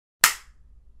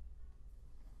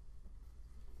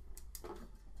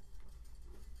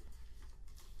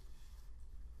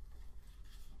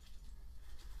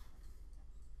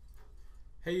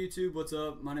Hey YouTube, what's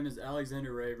up? My name is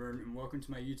Alexander Rayburn and welcome to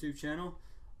my YouTube channel.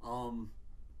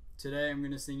 Today I'm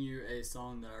going to sing you a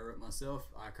song that I wrote myself.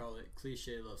 I call it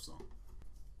Cliche Love Song.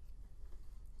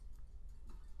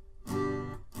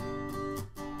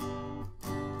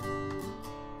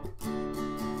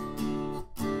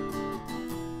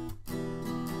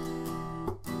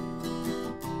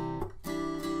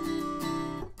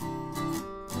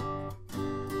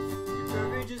 You're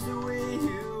perfect just the way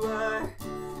you are.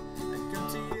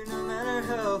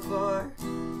 How far?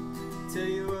 Tell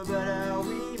you about how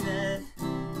we met.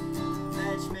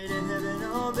 Match made in heaven,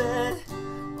 I'll bet.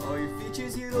 All your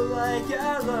features you don't like,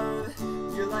 I love.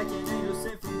 You're like an angel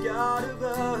sent from God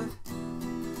above.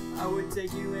 I would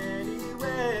take you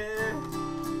anywhere.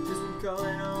 Just one call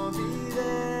and I'll be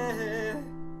there.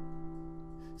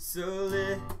 So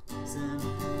listen,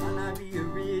 might not be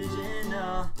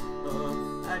original.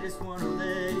 Oh, I just wanna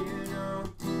let you know.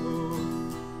 Oh,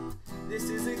 this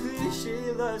is a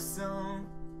cliche love song.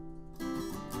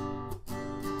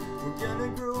 We're gonna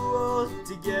grow old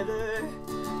together.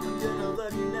 I'm gonna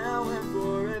love you now and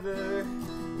forever.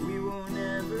 We won't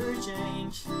ever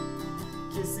change.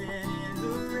 Kissing in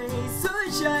the rain,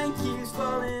 sunshine keeps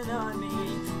falling on me,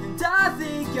 and I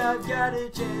think I've got a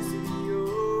chance to be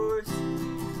yours,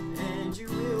 and you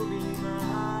will be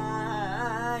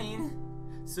mine.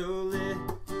 So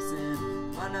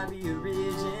listen, might not be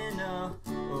original.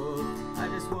 Oh, I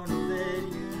just wanna let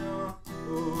you know.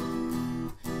 Oh,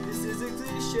 this is a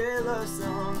cliche love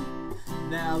song.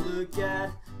 Now look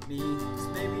at me, it's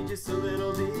maybe just a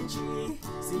little bit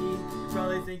cheesy. You're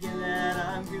probably thinking that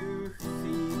I'm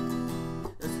goofy.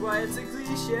 That's why it's a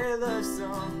cliche love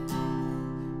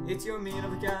song. It's your mean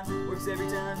of a kind, works every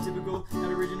time, typical,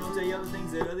 not original. Tell you all the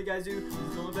things that other guys do.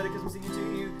 It's only better cause I'm singing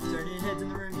to you. Turning heads in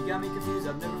the room, you got me confused.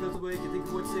 I've never felt away, can think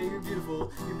of what to say. You're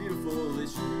beautiful,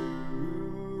 it's true.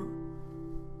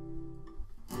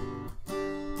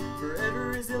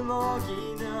 Forever isn't long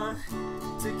enough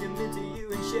to commit to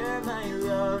you and share my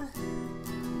love.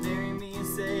 Marry me and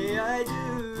say I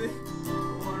do. I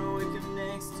wanna wake up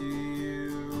next to you.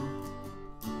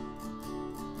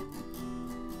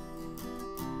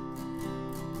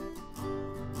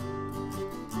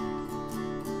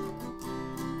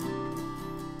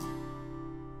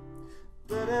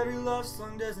 But every love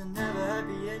song doesn't have a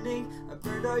happy ending. I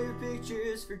burned all your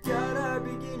pictures, forgot our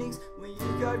beginnings. When you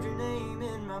carved your name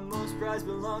in my most prized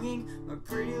belonging, my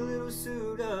pretty little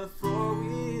suit of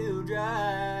four-wheel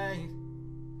drive.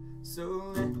 So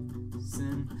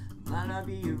listen, might not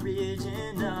be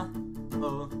original.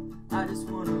 Oh, I just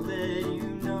wanna let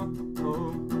you know.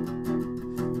 Oh,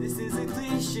 this is a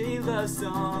cliche love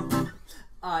song.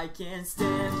 I can't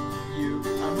stand you.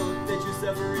 I hope that you're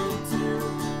suffering too.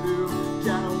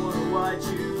 Kinda wanna watch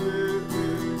you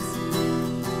lose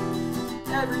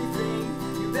everything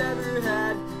you've ever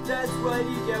had. That's what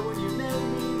you get when you make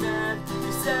me mad.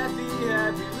 You're sappy,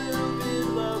 happy, little bit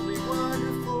lovely,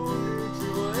 wonderful,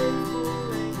 neutral,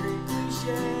 hateful, angry,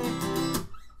 cliche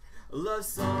love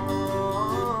song.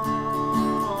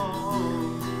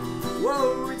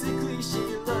 Whoa, it's a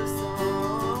cliche love song.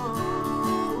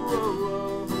 Whoa, whoa.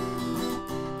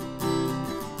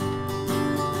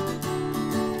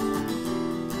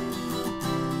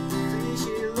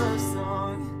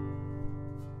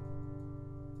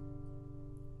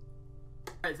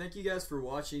 Alright, thank you guys for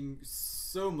watching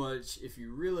so much. If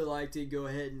you really liked it, go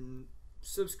ahead and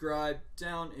subscribe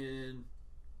down in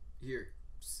here.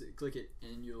 Click it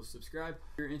and you'll subscribe.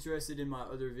 If you're interested in my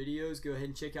other videos, go ahead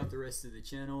and check out the rest of the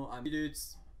channel. I'm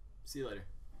AlexanderDudes. See you later.